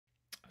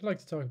I'd like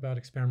to talk about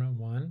experiment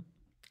one,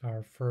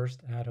 our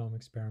first at-home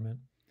experiment.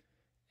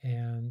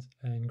 And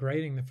in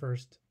grading the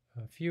first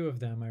few of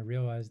them, I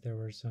realized there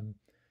were some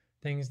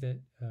things that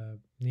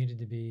needed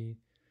to be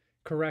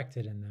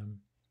corrected in them.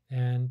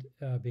 And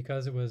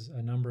because it was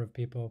a number of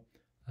people,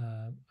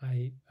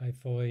 I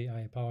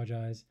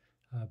apologize,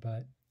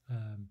 but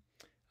um,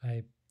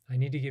 I I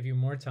need to give you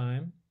more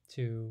time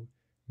to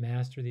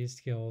master these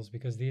skills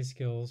because these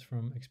skills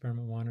from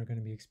experiment one are going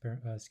to be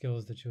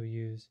skills that you'll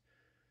use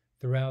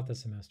throughout the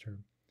semester.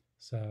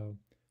 So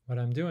what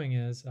I'm doing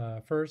is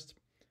first,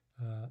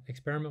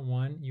 experiment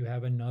one, you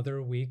have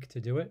another week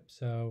to do it.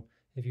 So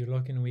if you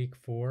look in week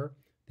 4,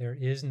 there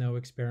is no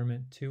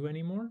experiment 2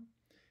 anymore.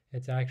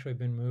 It's actually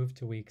been moved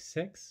to week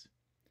 6,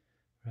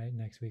 right?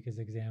 Next week is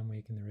exam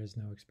week and there is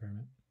no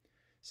experiment.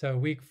 So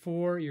week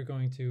 4, you're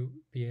going to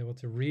be able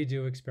to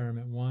redo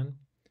experiment 1.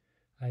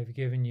 I've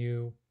given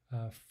you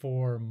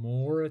 4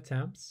 more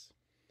attempts.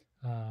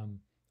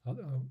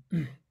 Although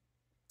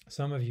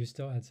some of you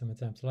still had some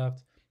attempts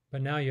left,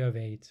 but now you have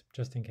 8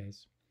 just in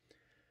case.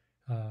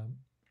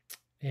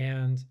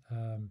 And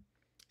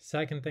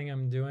second thing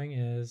I'm doing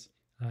is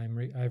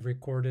I've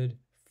recorded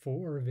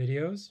 4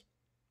 videos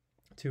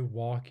to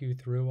walk you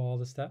through all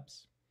the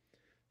steps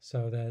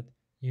so that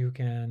you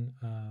can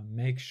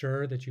make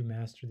sure that you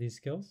master these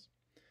skills.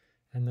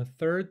 And the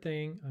third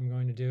thing I'm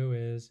going to do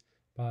is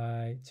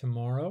by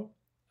tomorrow,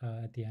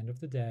 at the end of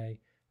the day,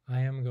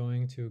 I am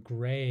going to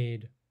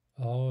grade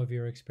all of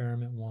your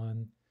experiment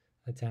 1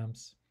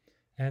 attempts.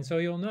 And so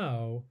you'll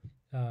know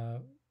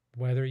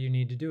whether you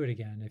need to do it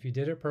again. If you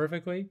did it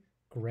perfectly,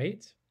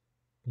 great.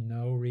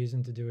 No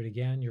reason to do it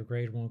again. Your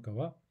grade won't go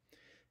up.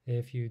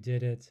 If you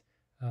did it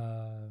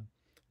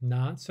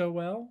not so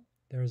well,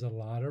 there's a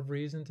lot of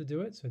reason to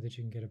do it so that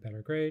you can get a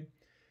better grade.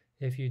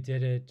 If you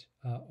did it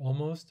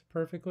almost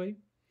perfectly,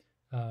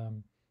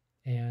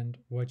 and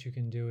what you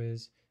can do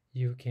is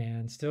you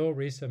can still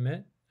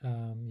resubmit.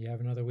 You have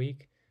another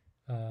week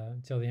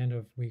until the end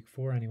of week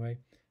 4 anyway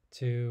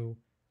to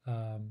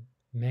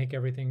make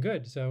everything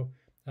good. So,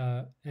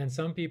 and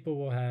some people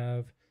will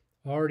have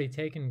already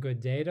taken good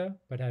data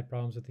but had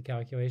problems with the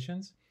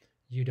calculations.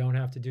 You don't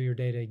have to do your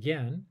data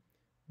again.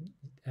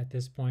 At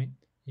this point,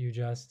 you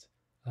just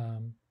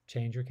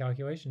change your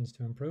calculations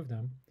to improve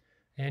them.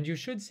 And you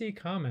should see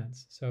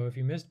comments. So if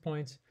you missed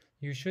points,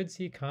 you should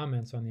see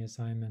comments on the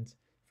assignment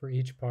for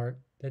each part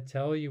that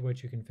tell you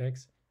what you can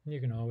fix. And you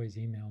can always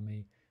email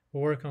me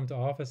or come to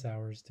office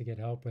hours to get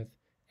help with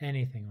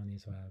anything on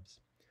these labs.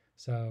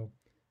 So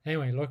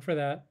anyway, look for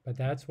that. But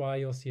that's why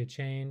you'll see a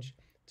change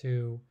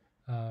to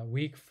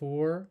week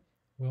 4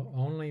 will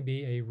only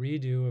be a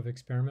redo of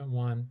experiment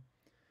 1.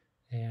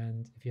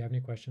 And if you have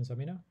any questions, let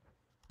me know.